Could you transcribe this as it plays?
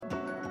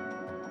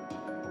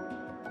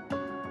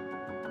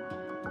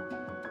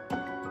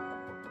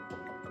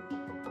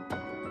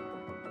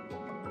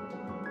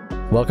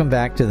Welcome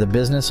back to the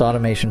Business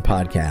Automation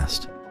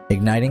Podcast,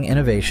 igniting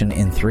innovation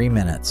in 3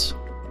 minutes,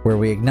 where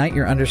we ignite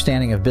your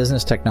understanding of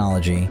business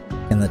technology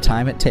in the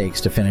time it takes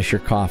to finish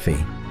your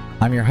coffee.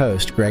 I'm your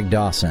host, Greg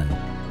Dawson.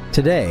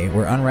 Today,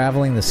 we're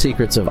unraveling the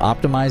secrets of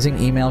optimizing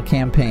email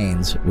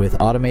campaigns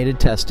with automated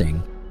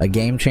testing, a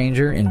game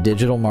changer in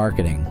digital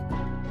marketing.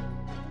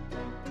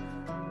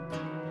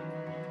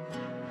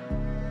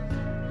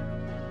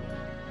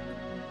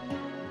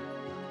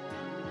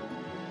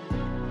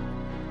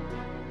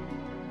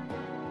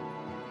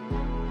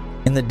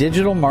 In the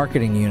digital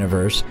marketing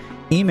universe,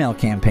 email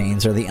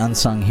campaigns are the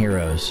unsung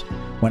heroes.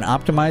 When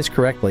optimized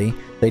correctly,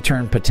 they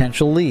turn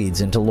potential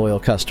leads into loyal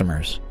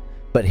customers.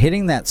 But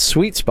hitting that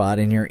sweet spot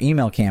in your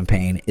email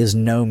campaign is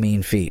no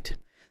mean feat.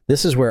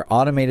 This is where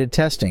automated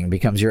testing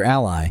becomes your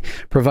ally,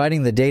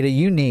 providing the data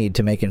you need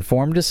to make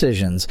informed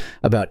decisions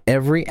about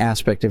every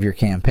aspect of your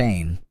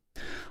campaign.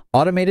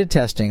 Automated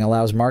testing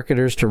allows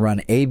marketers to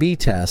run A/B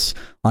tests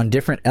on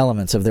different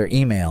elements of their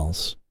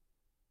emails.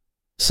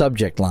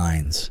 Subject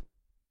lines.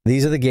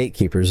 These are the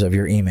gatekeepers of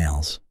your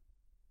emails.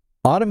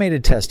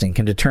 Automated testing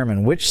can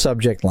determine which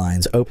subject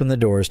lines open the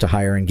doors to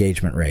higher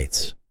engagement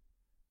rates.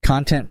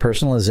 Content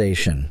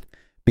personalization.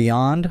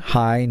 Beyond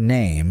high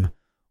name,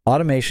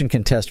 automation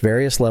can test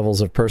various levels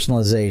of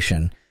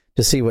personalization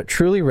to see what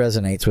truly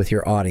resonates with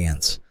your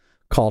audience.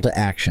 Call to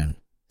action.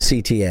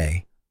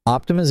 CTA.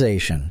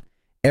 Optimization.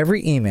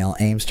 Every email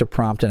aims to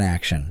prompt an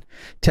action.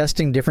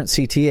 Testing different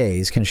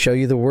CTAs can show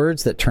you the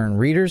words that turn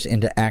readers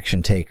into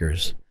action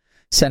takers.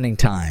 Sending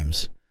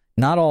times.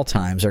 Not all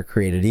times are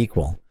created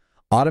equal.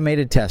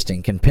 Automated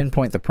testing can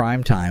pinpoint the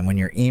prime time when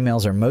your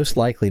emails are most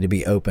likely to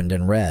be opened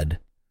and read.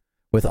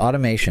 With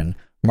automation,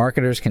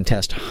 marketers can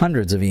test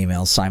hundreds of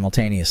emails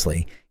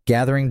simultaneously,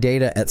 gathering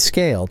data at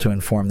scale to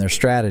inform their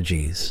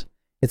strategies.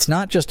 It's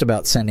not just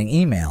about sending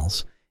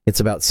emails, it's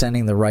about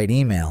sending the right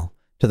email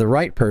to the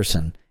right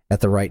person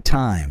at the right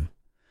time.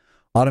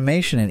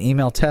 Automation in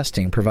email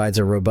testing provides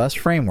a robust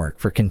framework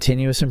for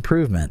continuous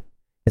improvement.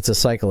 It's a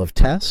cycle of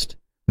test,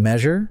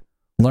 measure,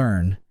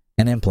 learn,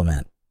 and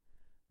implement.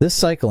 This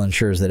cycle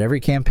ensures that every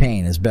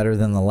campaign is better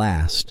than the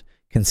last,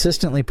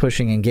 consistently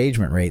pushing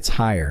engagement rates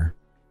higher.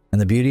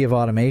 And the beauty of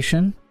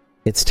automation?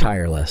 It's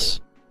tireless.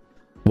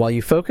 While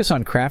you focus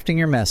on crafting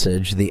your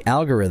message, the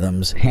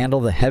algorithms handle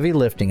the heavy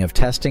lifting of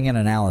testing and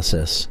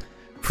analysis,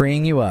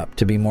 freeing you up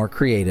to be more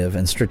creative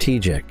and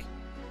strategic.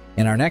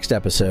 In our next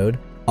episode,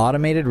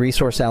 automated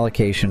resource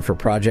allocation for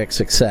project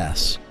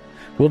success.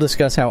 We'll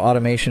discuss how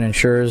automation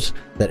ensures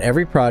that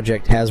every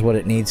project has what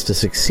it needs to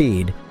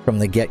succeed from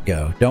the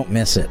get-go. Don't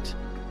miss it.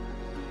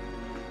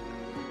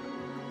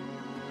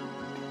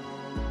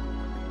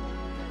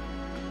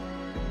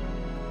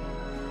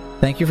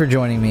 Thank you for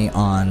joining me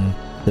on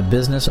the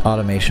Business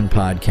Automation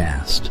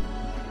Podcast,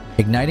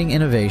 igniting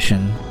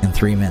innovation in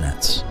 3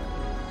 minutes.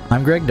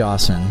 I'm Greg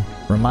Dawson,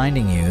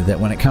 reminding you that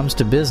when it comes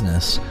to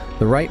business,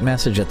 the right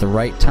message at the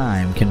right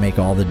time can make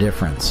all the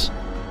difference.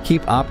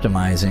 Keep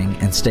optimizing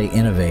and stay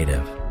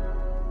innovative.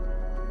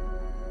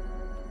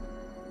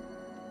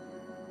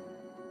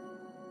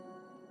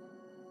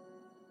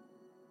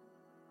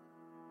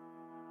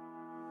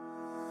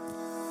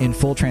 In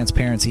full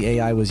transparency,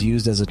 AI was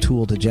used as a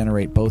tool to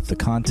generate both the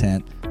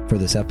content for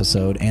this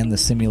episode and the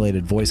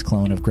simulated voice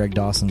clone of Greg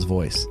Dawson's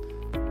voice.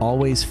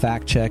 Always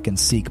fact check and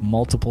seek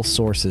multiple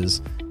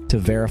sources to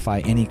verify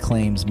any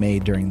claims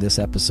made during this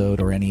episode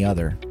or any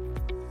other.